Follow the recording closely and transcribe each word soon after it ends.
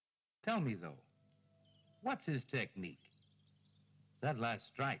Tell me, though, what's his technique? That last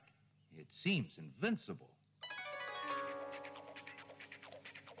strike, it seems invincible.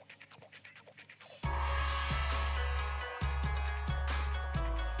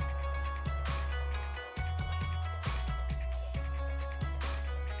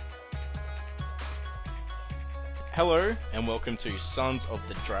 Hello, and welcome to Sons of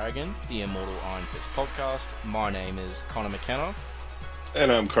the Dragon, the Immortal Iron Fist podcast. My name is Connor McKenna. And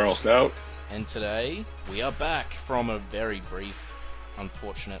I'm Carl Stout. And today, we are back from a very brief,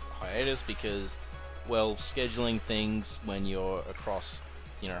 unfortunate hiatus because, well, scheduling things when you're across,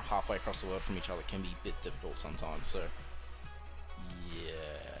 halfway across the world from each other can be a bit difficult sometimes, so,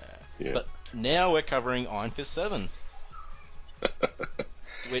 yeah. But now we're covering Iron Fist 7.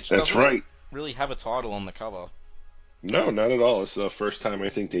 Which That's right. Really have a title on the cover. No, not at all. It's the first time I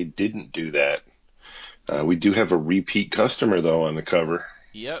think they didn't do that. We do have a repeat customer, though, on the cover.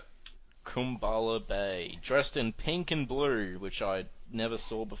 Yep. Kumbala Bay, dressed in pink and blue, which I never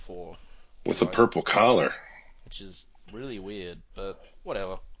saw before. With a purple collar. Which is really weird, but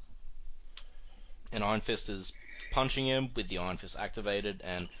whatever. And Iron Fist is punching him with the Iron Fist activated,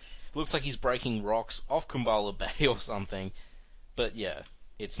 and it looks like he's breaking rocks off Kumbala Bay or something. But yeah,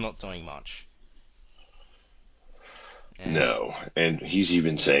 it's not doing much. No, and he's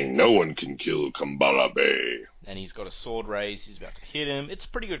even saying no one can kill Kumbala Bay. And he's got a sword raised, he's about to hit him. It's a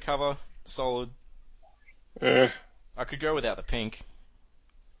pretty good cover, solid. I could go without the pink.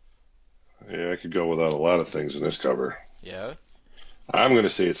 Yeah, I could go without a lot of things in this cover. Yeah? I'm going to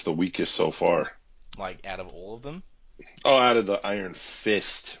say it's the weakest so far. Like, out of all of them? Oh, out of the Iron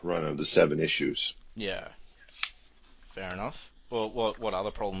Fist run of the 7 issues. Yeah. Fair enough. Well, what other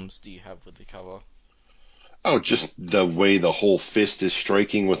problems do you have with the cover? Oh, just the way the whole fist is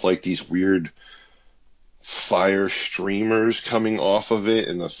striking with like these weird fire streamers coming off of it,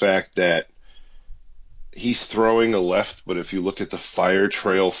 and the fact that he's throwing a left, but if you look at the fire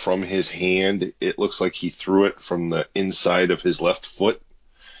trail from his hand, it looks like he threw it from the inside of his left foot,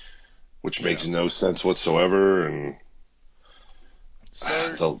 which makes no sense whatsoever. And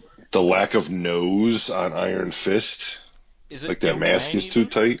so, the lack of nose on Iron Fist, is it like that mask is too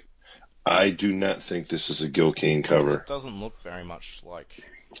tight. I do not think this is a Gil Kane cover. It doesn't look very much like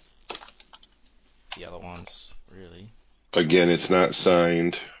the other ones, really. Again, it's not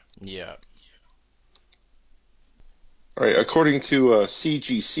signed. Yeah. All right, according to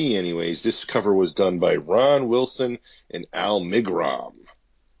CGC, anyways, this cover was done by Ron Wilson and Al Milgrom.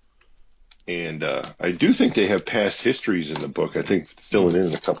 And I do think they have past histories in the book, I think filling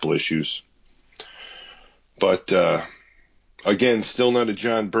in a couple issues. But, again, still not a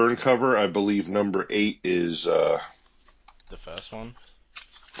John Byrne cover. I believe number 8 is... the first one?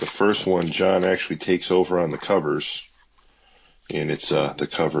 The first one, John actually takes over on the covers. And it's the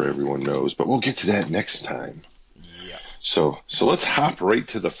cover everyone knows. But we'll get to that next time. Yeah. So let's hop right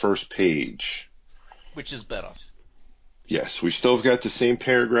to the first page. Which is better. Yes, we still have got the same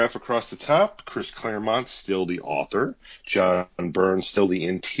paragraph across the top. Chris Claremont still the author. John Byrne still the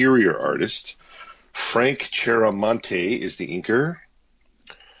interior artist. Frank Chiaramonte is the inker.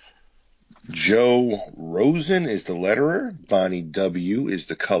 Joe Rosen is the letterer. Bonnie W. is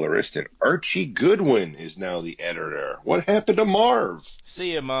the colorist. And Archie Goodwin is now the editor. What happened to Marv?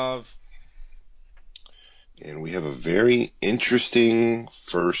 See ya, Marv. And we have a very interesting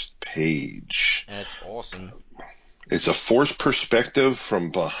first page. And it's awesome. It's a forced perspective from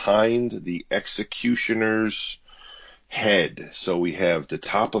behind the executioner's head. So we have the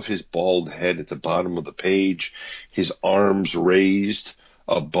top of his bald head at the bottom of the page, his arms raised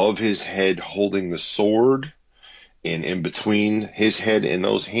above his head holding the sword, and in between his head and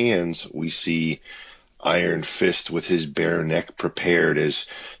those hands, we see Iron Fist with his bare neck prepared as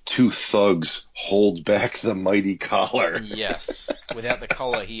 2 thugs hold back the mighty collar. Yes. Without the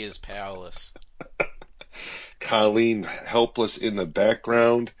collar, he is powerless. Colleen helpless in the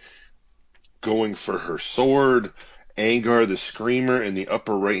background, going for her sword. Angar the Screamer in the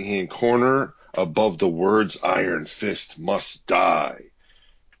upper right-hand corner above the words Iron Fist must die.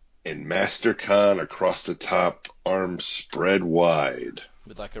 And Master Khan across the top, arms spread wide.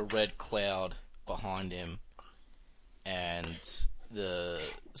 With like a red cloud behind him. And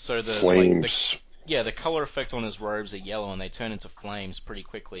flames. The color effect on his robes are yellow and they turn into flames pretty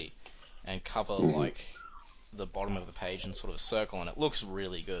quickly and cover like the bottom of the page in sort of a circle, and it looks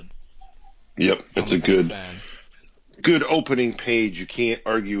really good. Yep, it's a good opening page. You can't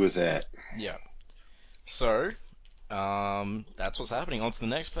argue with that. Yeah. So, that's what's happening. On to the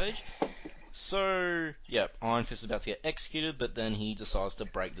next page. So, Iron Fist is about to get executed, but then he decides to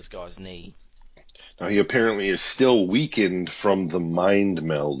break this guy's knee. He apparently is still weakened from the mind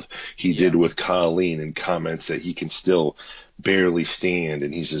meld he Yeah. did with Colleen, and comments that he can still barely stand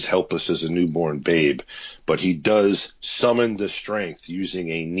and he's as helpless as a newborn babe. But he does summon the strength using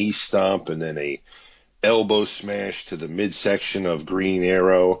a knee stomp and then a elbow smash to the midsection of Green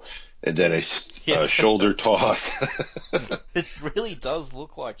Arrow and then Yeah. a shoulder toss. It really does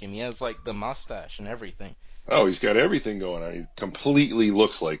look like him. He has like the mustache and everything. Oh, he's got everything going on. He completely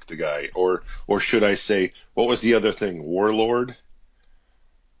looks like the guy. Or should I say, what was the other thing? Warlord?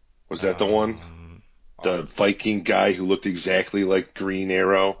 Was that the one? Um, The I Viking guy who looked exactly like Green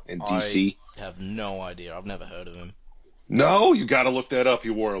Arrow in I DC? have no idea. I've never heard of him. No, you got to look that up.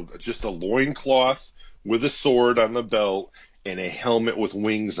 You wore just a loincloth with a sword on the belt and a helmet with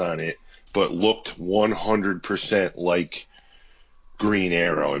wings on it, but looked 100% like Green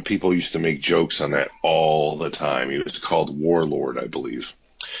Arrow. And people used to make jokes on that all the time. He was called Warlord, I believe.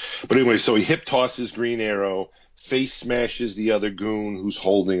 But anyway, so he hip tosses Green Arrow, face smashes the other goon who's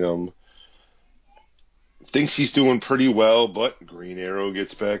holding him. Thinks he's doing pretty well, but Green Arrow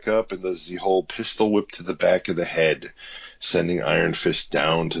gets back up and does the whole pistol whip to the back of the head, sending Iron Fist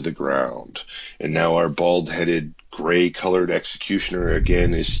down to the ground. And now our bald-headed, gray-colored executioner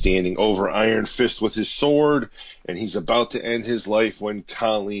again is standing over Iron Fist with his sword, and he's about to end his life when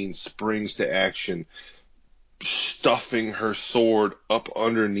Colleen springs to action, stuffing her sword up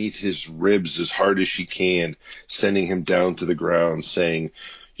underneath his ribs as hard as she can, sending him down to the ground, saying,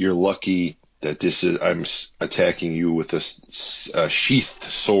 "You're lucky that I'm attacking you with a sheathed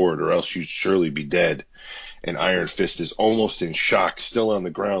sword, or else you'd surely be dead." And Iron Fist is almost in shock, still on the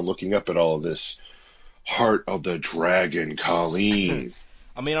ground, looking up at all of this. Heart of the Dragon, Colleen.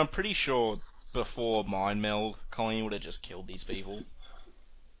 I mean, I'm pretty sure before Mind Meld, Colleen would have just killed these people.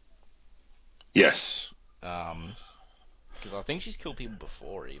 Yes. Because I think she's killed people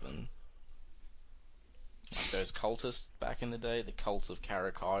before even. Like those cultists back in the day, the cult of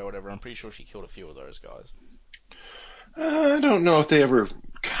Karakai or whatever. I'm pretty sure she killed a few of those guys. I don't know if they ever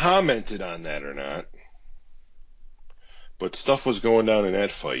commented on that or not, but stuff was going down in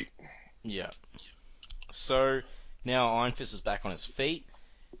that fight. Yeah. So now Iron Fist is back on his feet,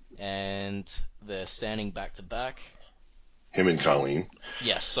 and they're standing back to back. Him and Colleen.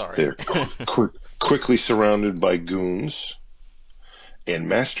 Yes, sorry. They're quickly surrounded by goons, and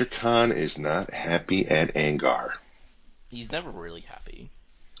Master Khan is not happy at Angar. He's never really happy.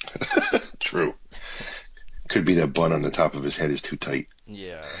 True. Could be that bun on the top of his head is too tight.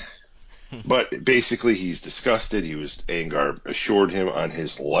 Yeah. But basically, he's disgusted. Angar assured him on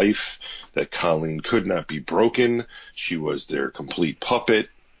his life that Colleen could not be broken. She was their complete puppet.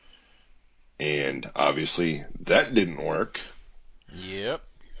 And obviously, that didn't work. Yep.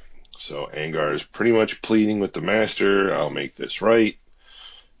 So Angar is pretty much pleading with the Master, "I'll make this right."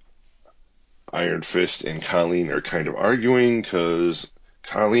 Iron Fist and Colleen are kind of arguing because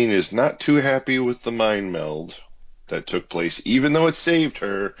Colleen is not too happy with the mind meld that took place, even though it saved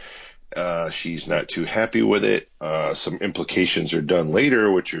her. She's not too happy with it. Some implications are done later,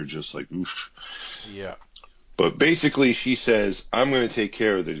 which are just like, oof. Yeah. But basically, she says, "I'm going to take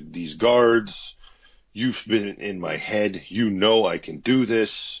care of these guards. You've been in my head. You know I can do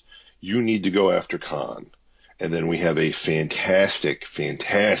this. You need to go after Khan." And then we have a fantastic,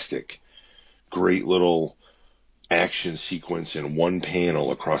 fantastic, great little action sequence in one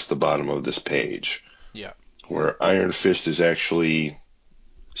panel across the bottom of this page, Yeah. where Iron Fist is actually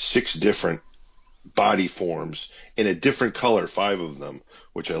 6 different body forms in a different color, 5 of them,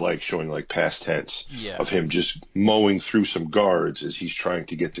 which I like, showing like past tense Yeah. of him just mowing through some guards as he's trying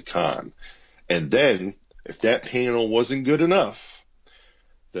to get to Khan. And then, if that panel wasn't good enough,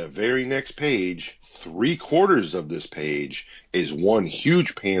 the very next page, 3/4 of this page, is one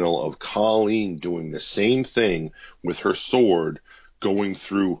huge panel of Colleen doing the same thing with her sword, going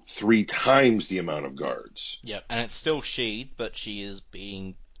through 3 times the amount of guards. Yep. And it's still sheathed, but she is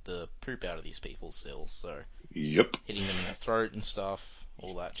beating the poop out of these people still. So Yep. hitting them in the throat and stuff,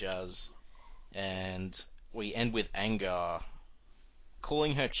 all that jazz. And we end with Angar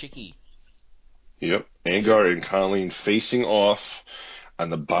calling her Chicky. Yep. Angar and Colleen facing off on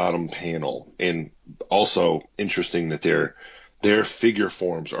the bottom panel. And also interesting that their figure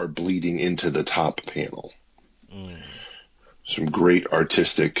forms are bleeding into the top panel. Mm. Some great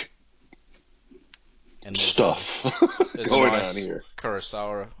artistic And stuff there's a going on nice here.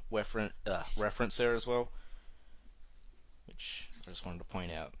 Kurosawa reference there as well, which I just wanted to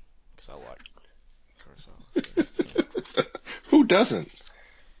point out because I like Kurosawa. So, yeah. Who doesn't?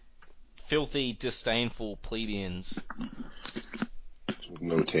 Filthy, disdainful plebeians.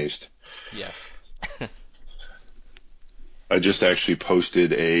 No taste. Yes. I just actually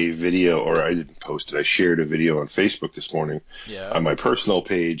posted a video, or I didn't post it. I shared a video on Facebook this morning Yeah. on my personal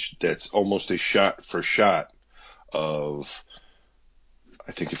page that's almost a shot for shot of,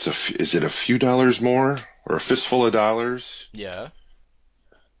 I think is it a few dollars more or a fistful of dollars Yeah.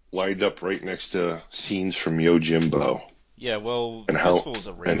 lined up right next to scenes from Yojimbo Yeah, well, and Fistful's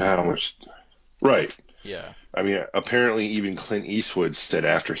a how remake. much, right. Yeah. I mean, apparently even Clint Eastwood said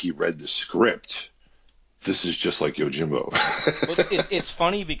after he read the script, this is just like Yojimbo. Well, it's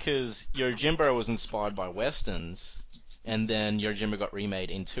funny because Yojimbo was inspired by westerns, and then Yojimbo got remade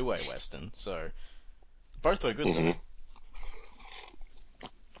into a western, so both were good, though. hmm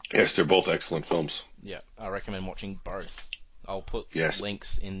Yes, they're both excellent films. Yeah, I recommend watching both. I'll put Yes.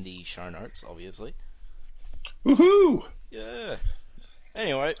 links in the show notes, obviously. Woohoo! Yeah.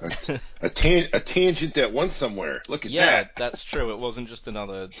 Anyway. A tangent that went somewhere. Look at Yeah, that. that's true. It wasn't just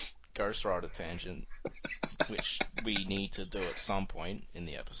another Ghost Rider tangent, which we need to do at some point in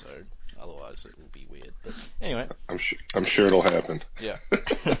the episode. Otherwise, it will be weird. But anyway, I'm sure it'll happen. yeah.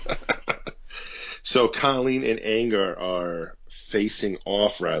 So Colleen and Angar are facing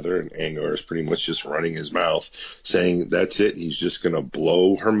off, rather, and Angar is pretty much just running his mouth, saying that's it. He's just going to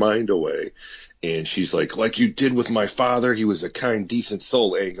blow her mind away. And she's like you did with my father. He was a kind, decent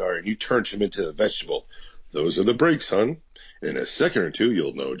soul, Angar, and you turned him into a vegetable. Those are the breaks, hon. In a second or two,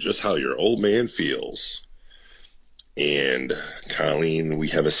 you'll know just how your old man feels. And Colleen, we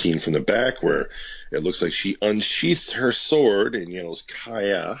have a scene from the back where it looks like she unsheaths her sword and yells,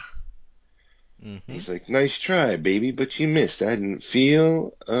 Kaya. Mm-hmm. He's like, nice try, baby, but you missed. I didn't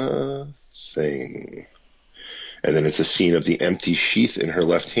feel a thing. And then it's a scene of the empty sheath in her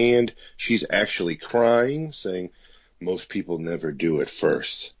left hand. She's actually crying, saying, most people never do at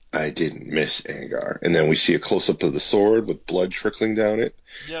first. I didn't miss Angar. And then we see a close-up of the sword with blood trickling down it.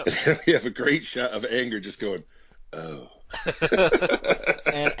 Yep. And then we have a great shot of Angar just going, oh.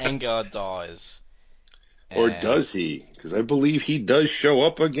 And Angar dies. Or And does he? Because I believe he does show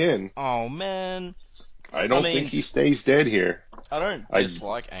up again. oh man, I I don't think mean, he stays dead here. I don't I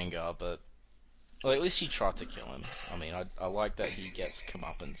dislike Angar, but well, at least he tried to kill him. I mean, I like that he gets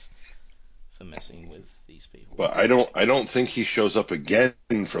comeuppance for messing with these people. But I don't think he shows up again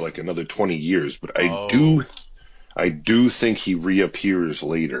for like another 20 years, but Oh, I do think he reappears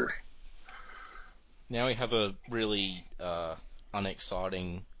later. now we have a really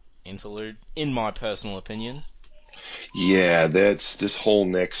unexciting interlude, in my personal opinion. Yeah, that's this whole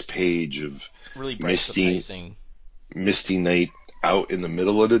next page of Really breaks the Misty pacing, Misty Knight out in the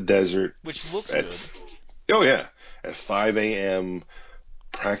middle of the desert which looks at good. oh yeah, at 5 a.m.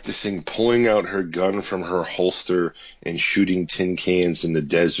 practicing pulling out her gun from her holster and shooting tin cans in the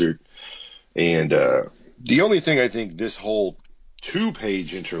desert. And the only thing I think this whole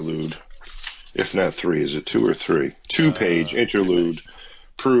 2-page interlude, if not three, is it 2 or 3? 2-page interlude Two-page.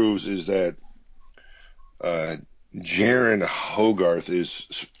 proves is that uh, Jaren Hogarth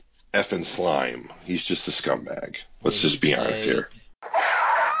is effing slime. He's just a scumbag. Yeah, Let's just he's be honest here.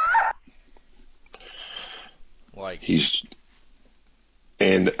 like He's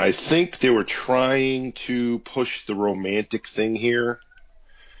and I think they were trying to push the romantic thing here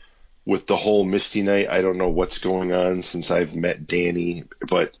with the whole Misty Knight. I don't know what's going on since I've met Danny,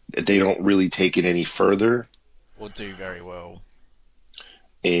 but they don't really take it any further. will do very well.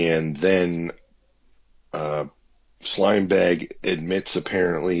 And then Slimebag admits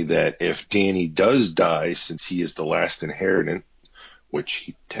apparently that if Danny does die, since he is the last inheritant, which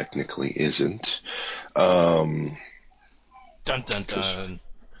he technically isn't, Dun dun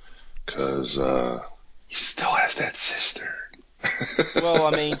because dun. he still has that sister. Well,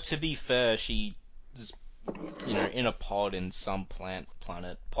 I mean, to be fair, she is, in a pod in some planet,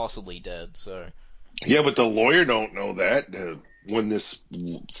 possibly dead. So Yeah, but the lawyer don't know that. When this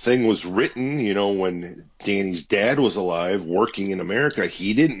thing was written, when Danny's dad was alive working in America,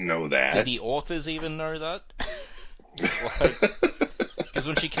 he didn't know did that. the authors even know that? Like, because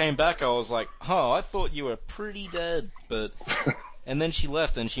when she came back, I was like, "Huh, I thought you were pretty dead," but and then she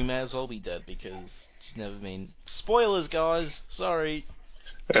left, and she may as well be dead because she's never been. Spoilers, guys. Sorry.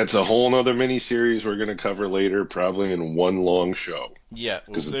 That's a whole other miniseries we're going to cover later, probably in one long show. Yeah,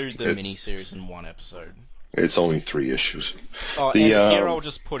 we'll Because do the mini-series in one episode. it's only 3 issues. Oh, The and here I'll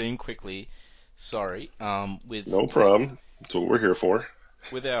just put in quickly. Sorry. With No problem. That's what we're here for.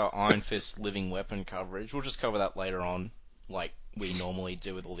 with our Iron Fist living weapon coverage, we'll just cover that later on, like we normally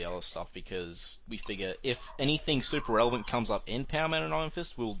do with all the other stuff, because we figure if anything super relevant comes up in Power Man and Iron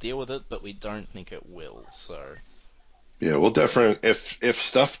Fist, we'll deal with it, but we don't think it will. So Yeah, we'll definitely if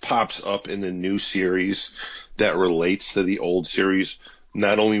stuff pops up in the new series that relates to the old series,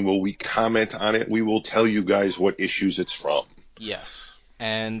 not only will we comment on it, we will tell you guys what issues it's from. Yes.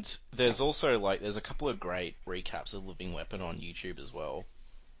 And there's also, there's a couple of great recaps of Living Weapon on YouTube as well.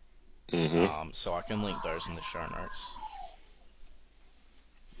 So I can link those in the show notes.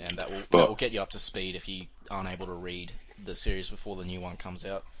 And that will get you up to speed if you aren't able to read the series before the new one comes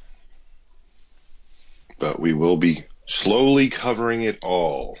out. But we will be slowly covering it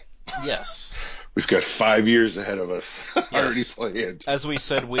all. Yes. We've got 5 years ahead of us already planned. As we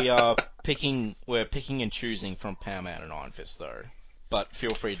said, we're picking and choosing from Power Man and Iron Fist, though. But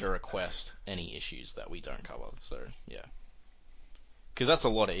feel free to request any issues that we don't cover. So, yeah. Because that's a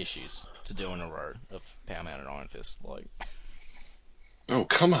lot of issues to do in a row of Power Man and Iron Fist. Oh,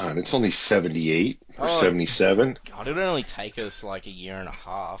 come on. It's only 78 or 77. God, it'd only take us like a year and a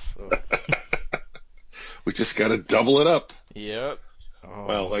half. We just got to double it up. Yep. Oh.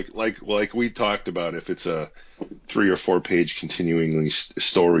 Well, like we talked about, if it's a 3 or 4 page continuing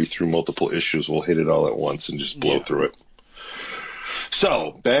story through multiple issues, we'll hit it all at once and just blow through it.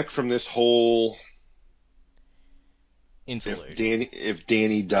 So, back from this whole interlude. If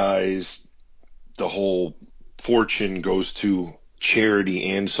Danny dies, the whole fortune goes to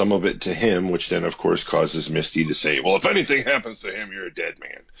charity and some of it to him, which then, of course, causes Misty to say, well, if anything happens to him, you're a dead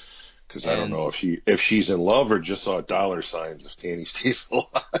man. Because I don't know if she's in love or just saw dollar signs if Danny stays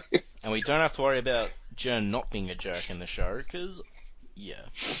alive. And we don't have to worry about Jern not being a jerk in the show, because,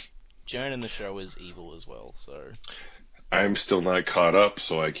 Jern in the show is evil as well, so... I'm still not caught up,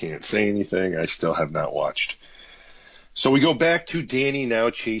 so I can't say anything. I still have not watched. So we go back to Danny now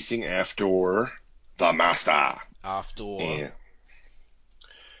chasing after the Master.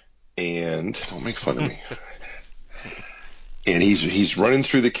 And don't make fun of me. And he's running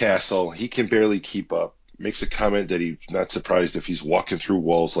through the castle. He can barely keep up. Makes a comment that he's not surprised if he's walking through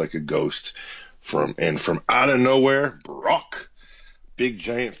walls like a ghost. From out of nowhere, Brock, big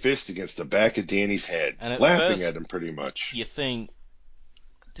giant fist against the back of Danny's head, and laughing at him pretty much. You think,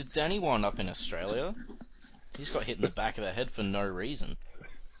 did Danny wind up in Australia? He just got hit in the back of the head for no reason.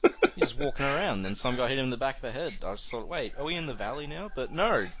 He's just walking around, and some guy hit him in the back of the head. I just thought, wait, are we in the valley now? But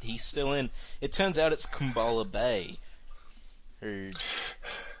no, he's still in. It turns out it's Kumbala Bay.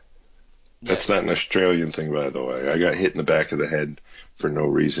 That's not an Australian thing, by the way. I got hit in the back of the head for no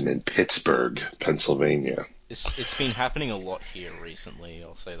reason in Pittsburgh, Pennsylvania. It's been happening a lot here recently,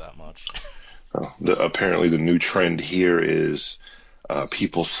 I'll say that much. Apparently the new trend here is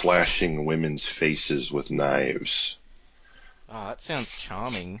people slashing women's faces with knives. Oh, that sounds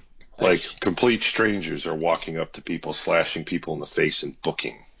charming. Like complete strangers are walking up to people, slashing people in the face and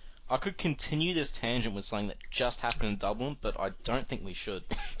booking. I could continue this tangent with something that just happened in Dublin, but I don't think we should,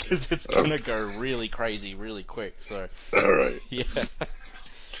 because it's going to go really crazy really quick. So, all right. Yeah.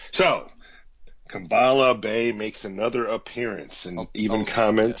 So, Kumbala Bay makes another appearance and even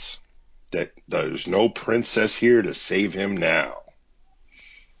comments that there's no princess here to save him now.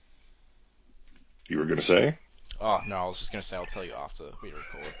 You were going to say? Oh, no, I was just going to say I'll tell you after we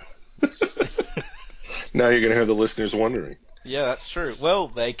record. Now you're going to have the listeners wondering. Yeah, that's true. Well,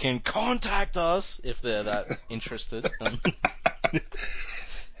 they can contact us if they're that interested.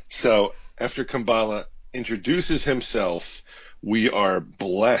 So, after Kumbala introduces himself, we are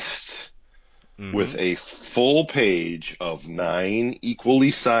blessed with a full page of 9 equally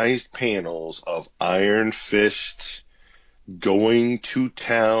sized panels of Iron Fist going to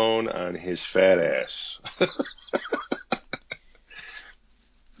town on his fat ass.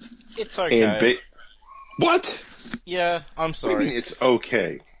 It's okay. What? Yeah, I'm sorry. What do you mean it's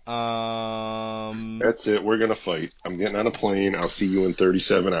okay? That's it. We're going to fight. I'm getting on a plane. I'll see you in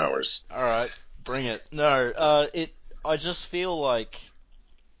 37 hours. All right. Bring it. No, I just feel like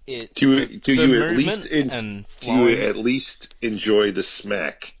it... Do you at least enjoy the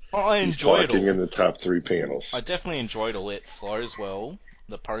smack? I enjoy it all. He's talking in the top 3 panels. I definitely enjoyed all. It flows well.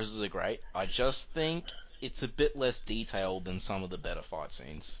 The poses are great. I just think it's a bit less detailed than some of the better fight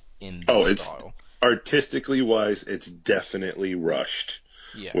scenes in this style. Artistically wise, it's definitely rushed.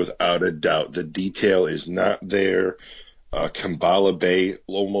 Yeah. Without a doubt. The detail is not there. Kumbala Bay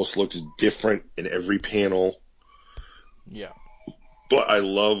almost looks different in every panel. Yeah. But I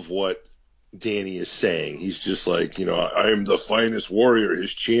love what Danny is saying. He's just like, I am the finest warrior,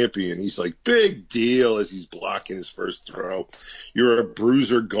 his champion. He's like, big deal as he's blocking his first throw. You're a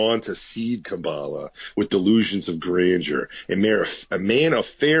bruiser gone to seed, Kumbala, with delusions of grandeur. A man of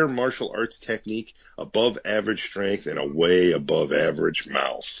fair martial arts technique, above average strength, and a way above average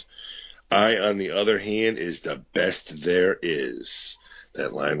mouth. I, on the other hand, is the best there is.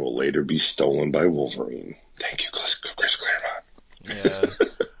 That line will later be stolen by Wolverine. Thank you, Chris Claremont. Yeah.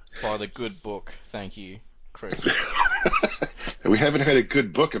 By the good book. Thank you, Chris. We haven't had a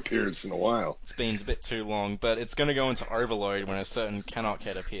good book appearance in a while. It's been a bit too long, but it's going to go into overload when a certain Kanok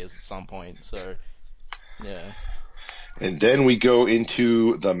appears at some point. So, yeah. And then we go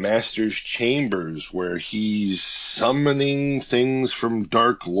into the Master's chambers where he's summoning things from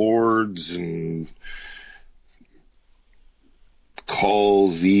Dark Lords and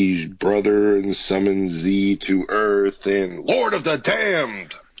calls thee brother and summons thee to earth, and Lord of the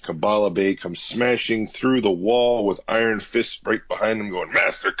Damned! Kabbalah Bay comes smashing through the wall with Iron Fist right behind him going,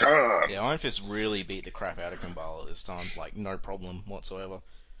 Master Khan! Yeah, Iron Fist really beat the crap out of Kumbala this time. Like, no problem whatsoever.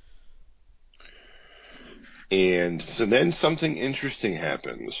 And so then something interesting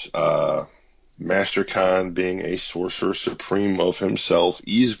happens. Master Khan, being a sorcerer supreme of himself,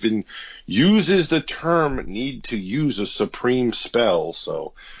 even uses the term need to use a supreme spell.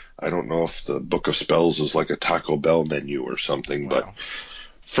 So I don't know if the Book of Spells is like a Taco Bell menu or something, Wow. but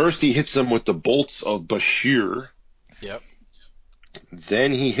first he hits them with the bolts of Bashir. Yep.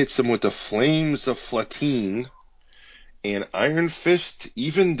 Then he hits them with the flames of Flatine. And Iron Fist,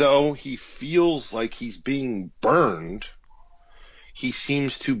 even though he feels like he's being burned, he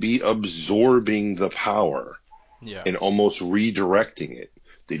seems to be absorbing the power Yeah. and almost redirecting it.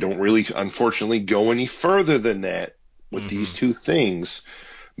 They don't really, unfortunately, go any further than that with these two things,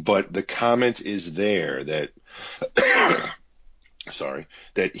 but the comment is there that,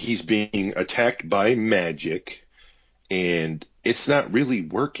 that he's being attacked by magic and it's not really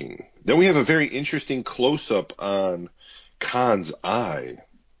working. Then we have a very interesting close-up on Khan's eye,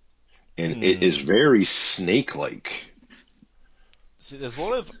 and it is very snake-like. See, there's a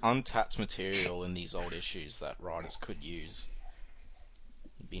lot of untapped material in these old issues that writers could use.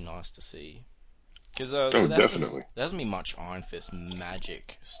 It'd be nice to see. Because Definitely. There hasn't been much Iron Fist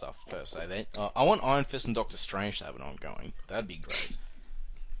magic stuff per se. I want Iron Fist and Doctor Strange to have an ongoing. That'd be great.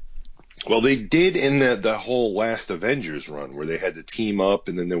 Well, they did in the whole last Avengers run where they had to team up,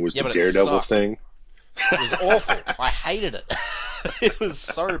 and then there was the but Daredevil it sucked. thing. It was awful. I hated it. It was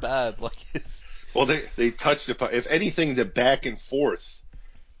so bad. Well, they touched upon, if anything, the back and forth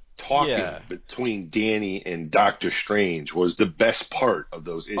talking between Danny and Doctor Strange was the best part of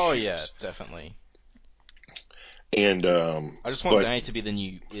those issues. Oh yeah, definitely. And I just want Danny to be the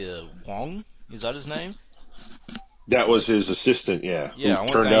new Wong. Is that his name? That was his assistant, yeah. Yeah, who I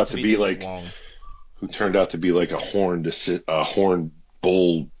want turned Danny out to to be be the like new Wong. Who turned out to be like a horned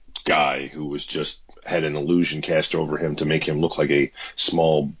bull guy who was just had an illusion cast over him to make him look like a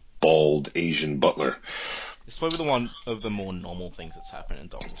small, bald Asian butler. It's probably the one of the more normal things that's happened in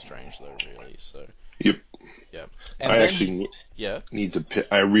Doctor Strange, though, really. So. Yep. Yeah. And I actually need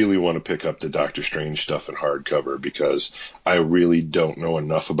to. I really want to pick up the Doctor Strange stuff in hardcover because I really don't know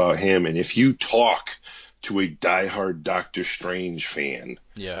enough about him. And if you talk to a diehard Doctor Strange fan,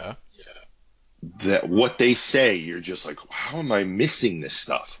 that what they say, you're just like, how am I missing this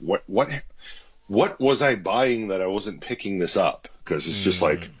stuff? What was I buying that I wasn't picking this up? Because it's just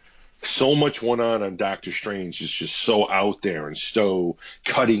like so much went on Doctor Strange. It's just so out there and so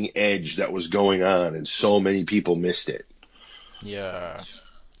cutting edge that was going on, and so many people missed it. Yeah,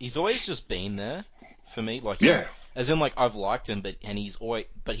 he's always just been there for me. As in, I've liked him, but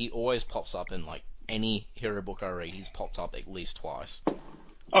he always pops up in any hero book I read. He's popped up at least twice.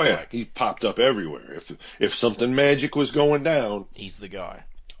 Oh yeah, he popped up everywhere. If something magic was going down, he's the guy.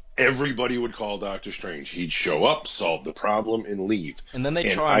 Everybody would call Doctor Strange. He'd show up, solve the problem, and leave. And then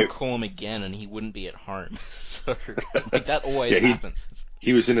they'd try and call him again, and he wouldn't be at home. So that always happens.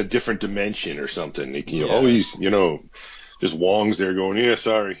 He was in a different dimension or something. Always, just Wong's there going, yeah,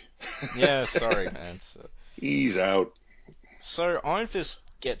 sorry. Yeah, sorry, man. So, he's out. So Iron Fist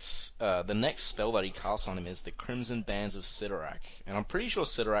gets the next spell that he casts on him is the Crimson Bands of Sidorak, and I'm pretty sure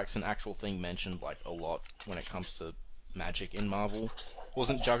Sidorak's an actual thing mentioned a lot when it comes to magic in Marvel.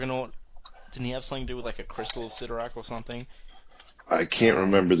 Wasn't Juggernaut? Didn't he have something to do with a crystal of Sidorak or something? I can't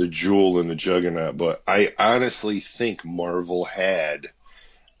remember the jewel in the Juggernaut, but I honestly think Marvel had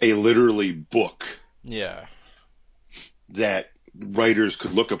a literally book. Yeah. That writers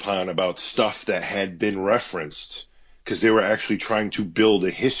could look upon about stuff that had been referenced, because they were actually trying to build a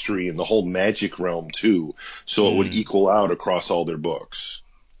history in the whole magic realm too, so it would equal out across all their books.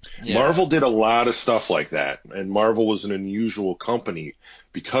 Yeah. Marvel did a lot of stuff like that, and Marvel was an unusual company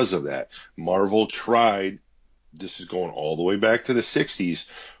because of that. Marvel tried, this is going all the way back to the 60s,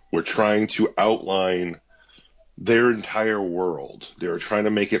 were trying to outline their entire world. They were trying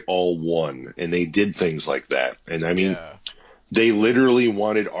to make it all one, and they did things like that. And I mean, they literally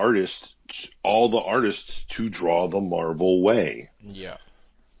wanted all the artists to draw the Marvel way. Yeah.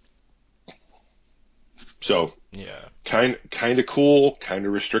 So, kind of cool, kind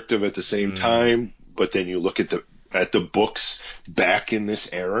of restrictive at the same time. But then you look at at the books back in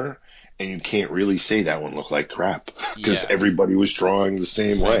this era, and you can't really say that one looked like crap because Yeah, everybody was drawing the the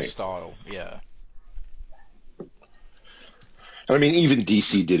same same way. style. Yeah. I mean, even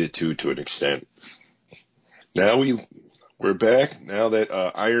DC did it too, to an extent. Now we're back. Now that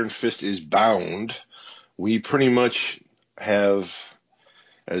Iron Fist is bound, we pretty much have,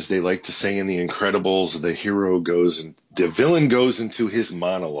 as they like to say in The Incredibles, the villain goes into his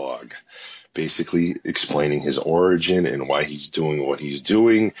monologue, basically explaining his origin and why he's doing what he's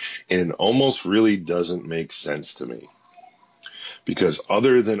doing, and it almost really doesn't make sense to me. Because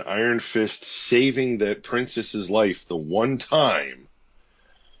other than Iron Fist saving that princess's life the one time,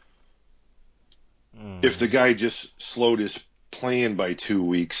 if the guy just slowed his plan by 2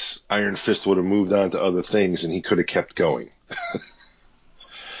 weeks, Iron Fist would have moved on to other things and he could have kept going.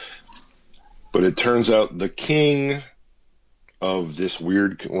 But it turns out the king of this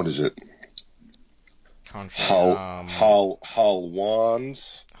weird, what is it? Country. Halwans.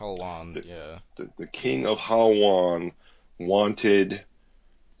 Halwan, yeah. The king of Halwan wanted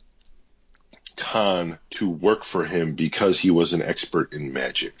Khan to work for him because he was an expert in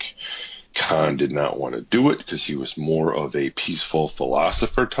magic. Khan did not want to do it because he was more of a peaceful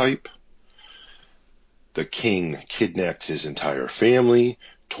philosopher type. The king kidnapped his entire family,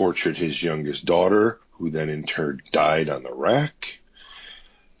 tortured his youngest daughter, who then in turn died on the rack.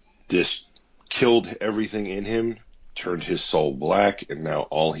 This killed everything in him, turned his soul black, and now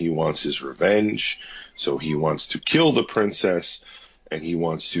all he wants is revenge. So he wants to kill the princess, and he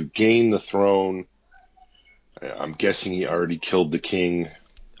wants to gain the throne. I'm guessing he already killed the king.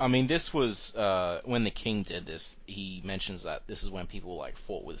 I mean, this was when the king did this. He mentions that this is when people like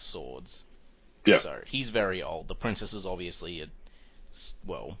fought with swords. Yeah. So he's very old. The princess is obviously a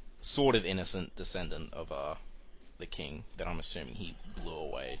sort of innocent descendant of the king that I'm assuming he blew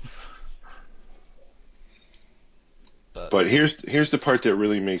away. But here's the part that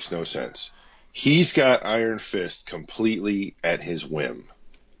really makes no sense. He's got Iron Fist completely at his whim.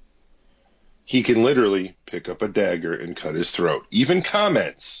 He can literally pick up a dagger and cut his throat. Even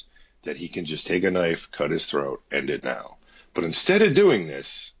comments that he can just take a knife, cut his throat, end it now. But instead of doing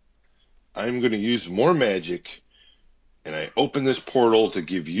this, I'm going to use more magic, and I open this portal to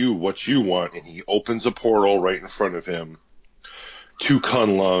give you what you want, and he opens a portal right in front of him to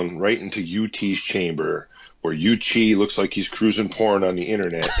Kunlun, right into UT's chamber, where Yuchi looks like he's cruising porn on the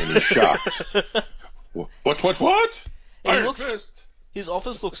internet, and he's shocked. What? Iron Fist! His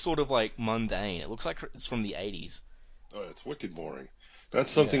office looks sort of like mundane. It looks like it's from the 80s. Oh, it's wicked boring.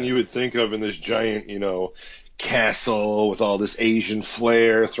 That's something you would think of in this giant, castle with all this Asian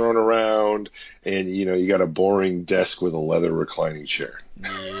flair thrown around, and, you got a boring desk with a leather reclining chair.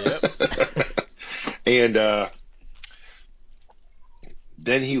 Yep. And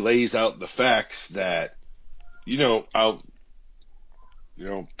then he lays out the facts that, I'll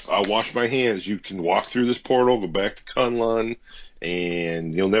wash my hands. You can walk through this portal, go back to Kunlun,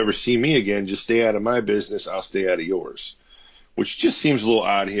 and you'll never see me again. Just stay out of my business. I'll stay out of yours. Which just seems a little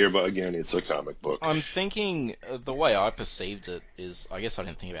odd here, but again, it's a comic book. I'm thinking the way I perceived it is, I guess I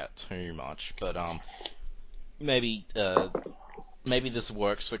didn't think about it too much, but maybe this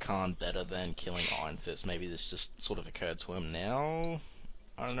works for Khan better than killing Iron Fist. Maybe this just sort of occurred to him now.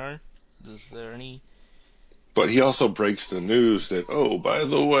 I don't know. Is there any? But he also breaks the news that, oh, by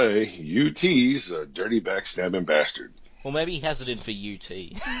the way, UT's a dirty backstabbing bastard. Well, maybe he has it in for UT.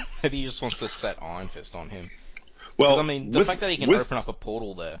 Maybe he just wants to set Iron Fist on him. Well, Because, I mean, the fact that he can open up a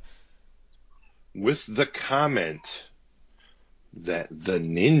portal there. With the comment that the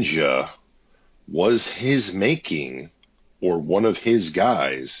ninja was his making, or one of his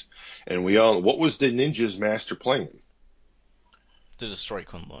guys, and what was the ninja's master plan? To destroy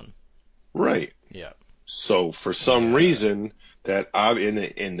Kunlun. Right. Yeah. So, for some reason, and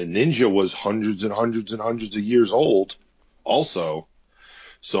the ninja was hundreds and hundreds and hundreds of years old, also.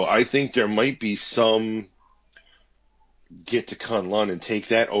 So, I think there might be some get to Kunlun and take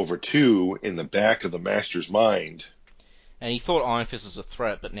that over too in the back of the master's mind. And he thought Iron Fist was a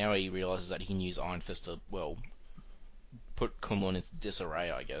threat, but now he realizes that he can use Iron Fist to, put Kunlun into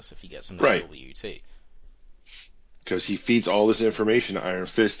disarray, I guess, if he gets him to kill the UT. Because he feeds all this information to Iron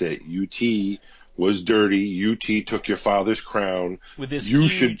Fist that UT was dirty, UT took your father's crown. With this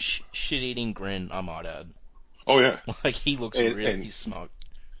huge shit-eating grin, I might add. Oh, yeah. Like, he looks really smug.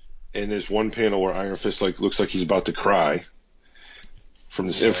 And there's one panel where Iron Fist looks like he's about to cry from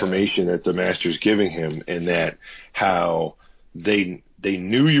this information that the Master's giving him, and that how they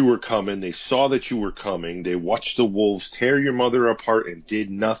knew you were coming, they saw that you were coming, they watched the wolves tear your mother apart and did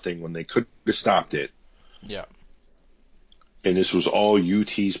nothing when they could have stopped it. Yeah. And this was all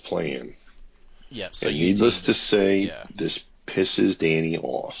UT's plan. Yeah, so And needless to say, yeah. this pisses Danny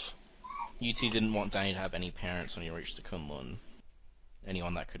off. UT didn't want Danny to have any parents when he reached the Kunlun.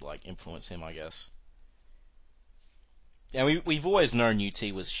 Anyone that could, like, influence him, I guess. And we've always known UT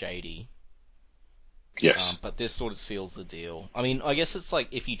was shady. Yes. But this sort of seals the deal. I mean, I guess it's like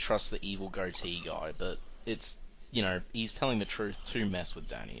if you trust the evil goatee guy, but it's, he's telling the truth to mess with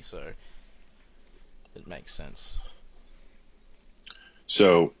Danny, so it makes sense.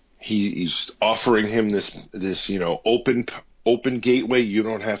 So he's offering him this open gateway. You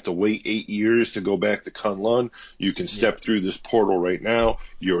don't have to wait 8 years to go back to Kunlun. You can step through this portal right now.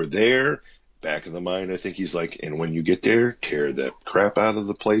 You're there. Back of the mind, I think he's like, and when you get there, tear the crap out of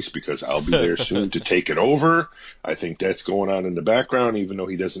the place because I'll be there soon to take it over. I think that's going on in the background, even though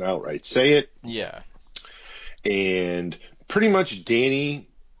he doesn't outright say it. Yeah. And pretty much Danny,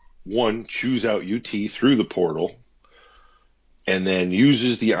 chews out UT through the portal and then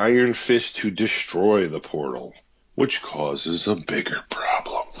uses the Iron Fist to destroy the portal, which causes a bigger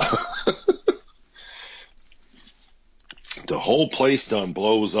problem. The whole place done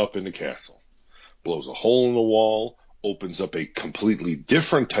blows up in the castle. Blows a hole in the wall, opens up a completely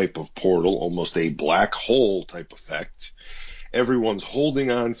different type of portal, almost a black hole type effect. Everyone's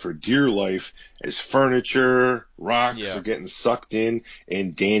holding on for dear life as furniture, rocks are getting sucked in,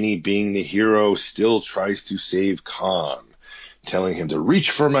 and Danny, being the hero, still tries to save Khan, telling him to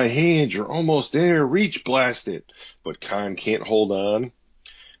reach for my hand, you're almost there, reach, blast it. But Khan can't hold on,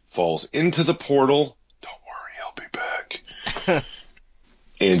 falls into the portal. Don't worry, he'll be back.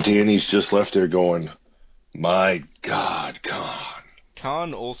 And Danny's just left there going, my God, Khan.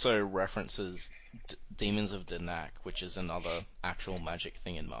 Khan also references Demons of Danak, which is another actual magic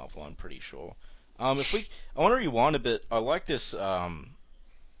thing in Marvel, I'm pretty sure. I want to rewind a bit. I like this line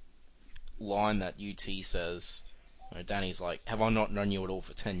that UT says. Danny's like, have I not known you at all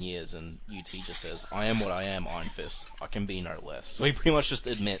for 10 years? And UT just says, I am what I am, Iron Fist. I can be no less. So he pretty much just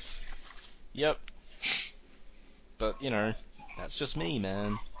admits, yep. But, that's just me,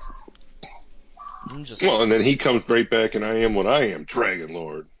 man. Well, and then he comes right back, and I am what I am, Dragon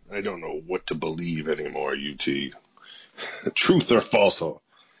Lord. I don't know what to believe anymore, UT. Truth or falsehood?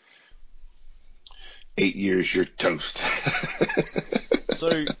 8 years, you're toast.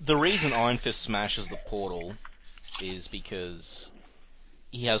 So the reason Iron Fist smashes the portal is because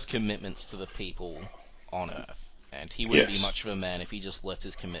he has commitments to the people on Earth, and he wouldn't be much of a man if he just left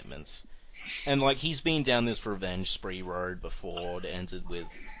his commitments. And he's been down this revenge spree road before. It ended with,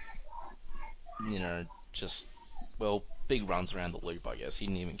 just big runs around the loop. I guess he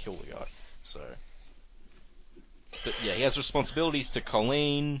didn't even kill the guy. So, but yeah, he has responsibilities to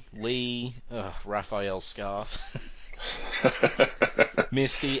Colleen, Lee, Raphael Scarf,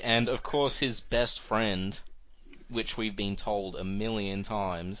 Misty, and of course his best friend, which we've been told a million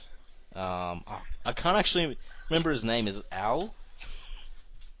times. I can't actually remember his name. Is it Al?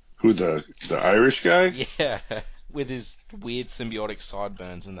 Who, the Irish guy? Yeah, with his weird symbiotic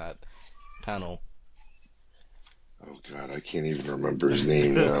sideburns in that panel. Oh God, I can't even remember his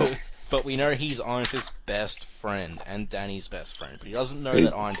name now. But we know he's Iron Fist's best friend and Danny's best friend, but he doesn't know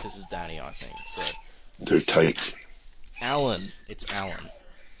that Iron Fist is Danny, I think. So they're tight. Alan, it's Alan.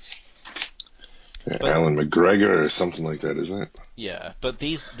 Yeah, Alan McGregor or something like that, isn't it? Yeah, but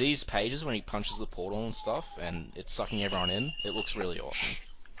these pages when he punches the portal and stuff, and it's sucking everyone in, it looks really awesome.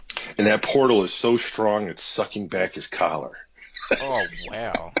 And that portal is so strong, it's sucking back his collar. Oh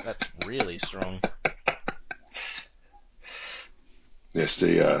wow, that's really strong. Yes,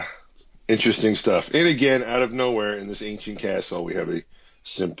 the interesting stuff. And again, out of nowhere, in this ancient castle, we have a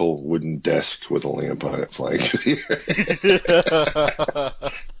simple wooden desk with a lamp on it flying through the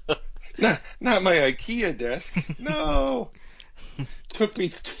air. Not my IKEA desk. No. Took me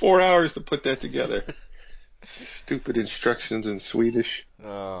 4 hours to put that together. Stupid instructions in Swedish.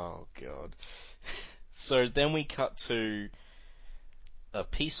 Oh god. So then we cut to a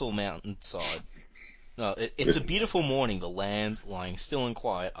peaceful mountainside. No, it's a beautiful morning, the land lying still and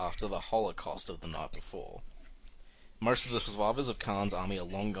quiet after the holocaust of the night before. Most of the survivors of Khan's army are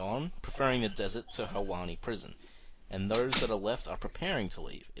long gone, preferring the desert to Helwani prison, and those that are left are preparing to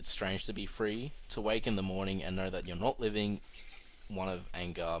leave. It's strange to be free, to wake in the morning and know that you're not living one of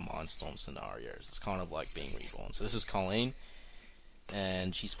Angar Mindstorm scenarios. It's kind of like being reborn. So this is Colleen,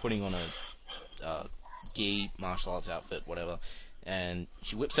 and she's putting on a gi, martial arts outfit, whatever, and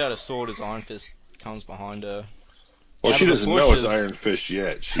she whips out a sword as Iron Fist comes behind her. Well, Out she of the doesn't know it's bushes, Iron Fist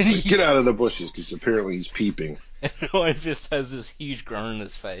yet. She's like, get out of the bushes, because apparently he's peeping. and Iron Fist has this huge grin on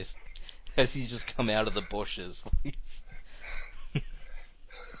his face as he's just come out of the bushes.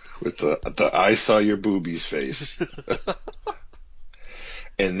 With the I saw your boobies face.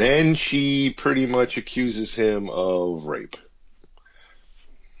 And then she pretty much accuses him of rape.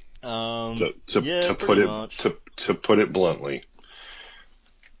 Yeah, To put pretty it much. to put it bluntly,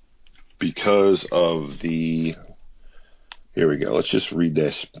 because of the here we go. Let's just read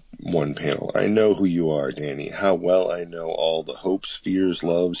this one panel. I know who you are, Danny. How well I know all the hopes, fears,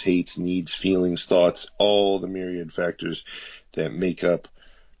 loves, hates, needs, feelings, thoughts, all the myriad factors that make up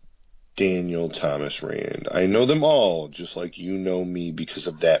Daniel Thomas Rand. I know them all, just like you know me, because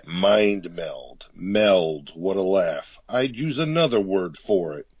of that mind meld. Meld, what a laugh. I'd use another word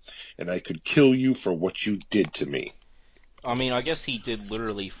for it, and I could kill you for what you did to me. I mean, I guess he did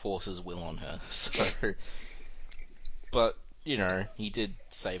literally force his will on her, so... But, he did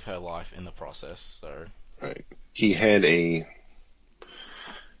save her life in the process, so... Right.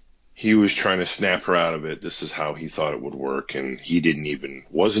 He was trying to snap her out of it. This is how he thought it would work, and he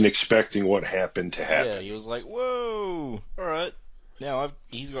wasn't expecting what happened to Yeah, happen. he was like, whoa, alright. Now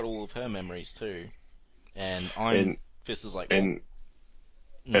he's got all of her memories too. And Iron And Fist is like, well... and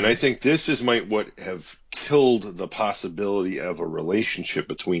and I Mm, think this is might what have killed the possibility of a relationship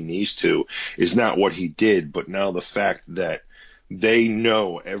between these two is not what he did, but now the fact that they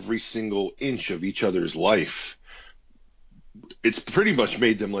know every single inch of each other's life. It's pretty much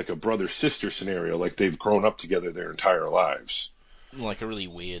made them like a brother-sister scenario, like they've grown up together their entire lives. like a really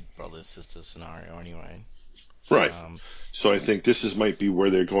weird brother-sister scenario anyway. Right. Um, So I think this might be where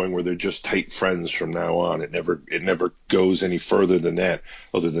they're going, where they're just tight friends from now on. It never goes any further than that,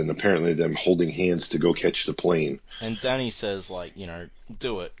 other than apparently them holding hands to go catch the plane. and Danny says, like,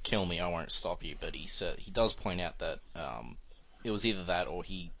 do it, kill me, I won't stop you. But he does point out that it was either that or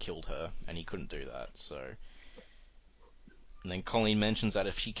he killed her, and he couldn't do that, so... And then Colleen mentions that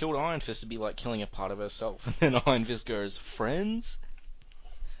if she killed Iron Fist, it'd be like killing a part of herself. And then Iron Fist goes, friends?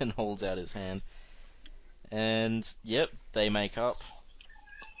 And holds out his hand. And, yep, they make up.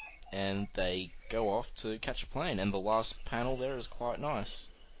 And they go off to catch a plane. And the last panel there is quite nice.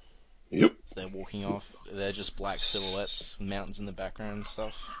 Yep. As they're walking off, they're just black silhouettes, mountains in the background and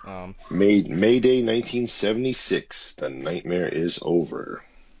stuff. May Day 1976. The nightmare is over.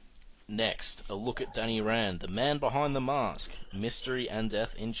 Next, a look at Danny Rand, the man behind the mask. Mystery and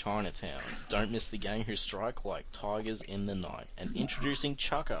death in Chinatown. Don't miss the gang who strike like tigers in the night. And introducing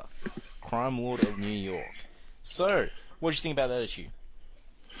Chaka, crime lord of New York. So, what do you think about that issue?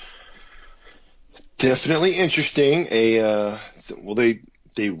 Definitely interesting.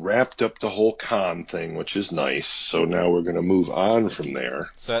 They wrapped up the whole con thing, which is nice. So now we're going to move on from there.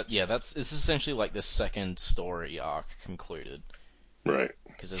 So, yeah, it's essentially like the second story arc concluded. Right.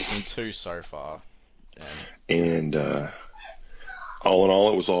 Because there's been two so far. And And all in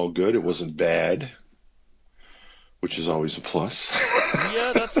all, it was all good. It wasn't bad, which is always a plus.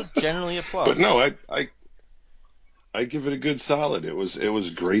 yeah, that's generally a But plus. no, I give it a good solid. It was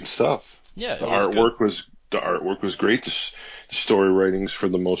great stuff. Yeah, The it was good. artwork was great. The story writings for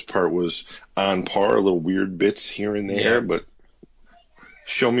the most part was on par. A little weird bits here and there, Yeah, but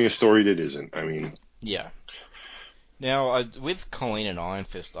show me a story that isn't. I mean, yeah. Now, with Colleen and Iron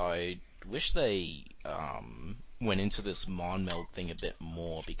Fist, I wish they went into this mind meld thing a bit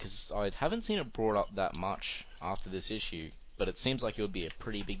more because I haven't seen it brought up that much after this issue, but it seems like it would be a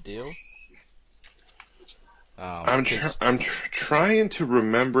pretty big deal. Because trying to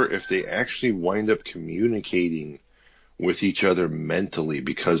remember if they actually wind up communicating with each other mentally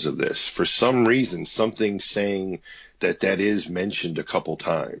because of this. For some reason, something saying that is mentioned a couple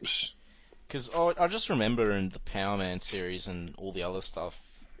times. I just remember in the Power Man series and all the other stuff,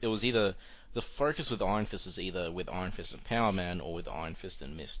 it was either the focus with Iron Fist is either with Iron Fist and Power Man or with Iron Fist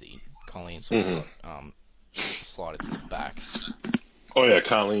and Misty. Colleen sort of Hmm. got slided to the back. Oh yeah,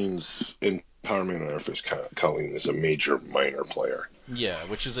 Colleen's in Power Man and Earth. Colleen is a major minor player. Yeah,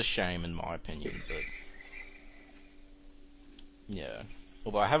 which is a shame in my opinion, but yeah.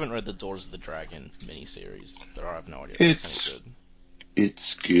 Although I haven't read the Daughters of the Dragon miniseries, but I have no idea if that's any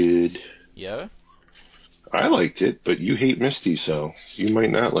It's good. it's good. Yeah? I liked it, but you hate Misty, so you might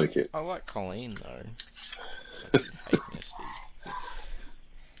not like it. I like Colleen though. I do hate Misty.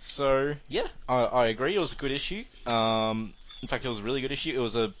 So yeah, I agree. It was a good issue. In fact, it was a really good issue. It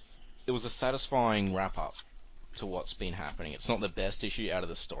was a satisfying wrap up to what's been happening. It's not the best issue out of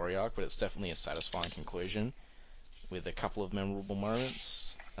the story arc, but it's definitely a satisfying conclusion with a couple of memorable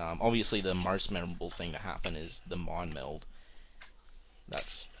moments. Obviously, the most memorable thing to happen is the mind meld.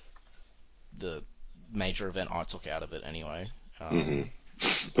 That's the major event I took out of it anyway. Hmm. Um,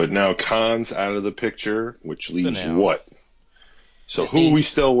 But now Khan's out of the picture, which for leaves now, what? So it who are we means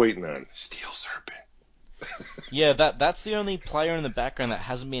still waiting on? Steel Serpent. yeah, that's the only player in the background that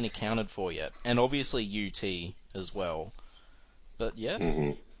hasn't been accounted for yet, and obviously UT as well. But yeah,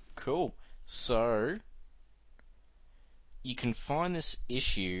 Hmm. cool. So you can find this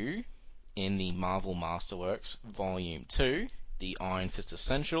issue in the Marvel Masterworks Volume 2, the Iron Fist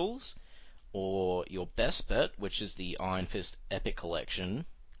Essentials, or your best bet, which is the Iron Fist Epic Collection.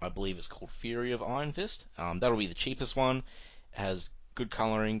 I believe it's called Fury of Iron Fist. That'll be the cheapest one. It has good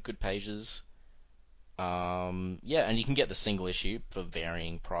coloring, good pages. Yeah, and you can get the single issue for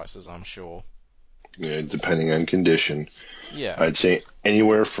varying prices, I'm sure. Yeah, depending on condition. Yeah. I'd say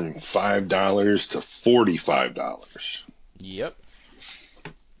anywhere from $5 to $45. Yep.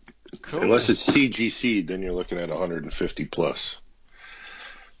 Unless Cool. it's CGC, then you're looking at 150 plus.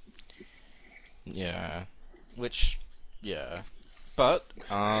 Yeah. Which, yeah. But,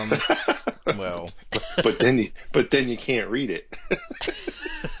 well, but then you can't read it.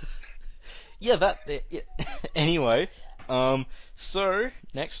 yeah, yeah. Anyway, so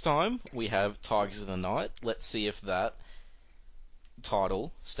next time we have Tigers of the Night. Let's see if that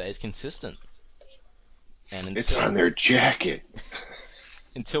title stays consistent. And It's on their jacket.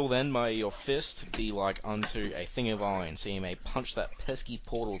 until then, may your fist be like unto a thing of iron, so you may punch that pesky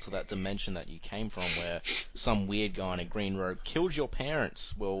portal to that dimension that you came from, where some weird guy in a green robe killed your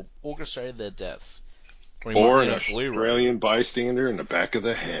parents, well, orchestrated their deaths. Or he might Or be an in a blue robe, Australian bystander in the back of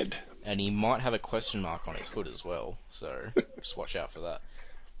the head. and he might have a question mark on his hood as well, so just watch out for that.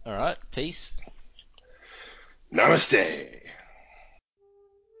 Alright, peace. Namaste.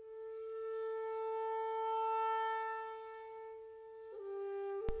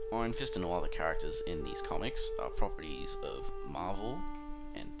 Iron Fist and all other characters in these comics are properties of Marvel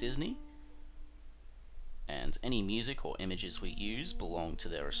and Disney, and any music or images we use belong to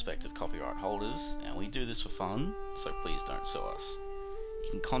their respective copyright holders, and we do this for fun, so please don't sue us.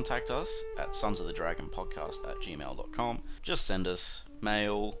 You can contact us at sonsofthedragonpodcast@gmail.com. Just send us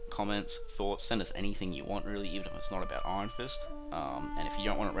mail, comments, thoughts, send us anything you want really, even if it's not about Iron Fist. And if you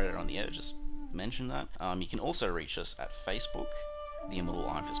don't want it read out on the air, just mention that. You can also reach us at Facebook, the Immortal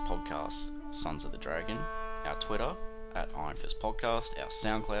Iron Fist Podcast, Sons of the Dragon, our Twitter, at Iron Fist Podcast, our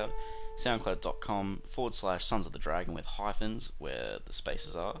SoundCloud, soundcloud.com/Sons of the Dragon with hyphens where the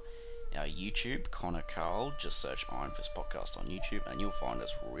spaces are. Our YouTube, Connor Carl, just search Iron Fist Podcast on YouTube and you'll find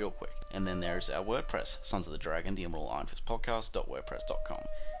us real quick. And then there's our WordPress, Sons of the Dragon, the Immortal Iron Fist Podcast.wordpress.com.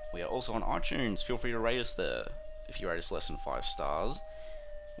 We are also on iTunes. Feel free to rate us there. If you rate us less than 5 stars,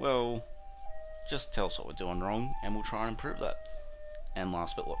 well, just tell us what we're doing wrong and we'll try and improve that. And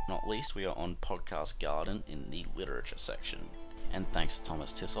last but not least, we are on Podcast Garden in the literature section. And thanks to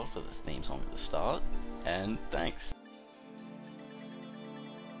Thomas Tissot for the theme song at the start. And thanks.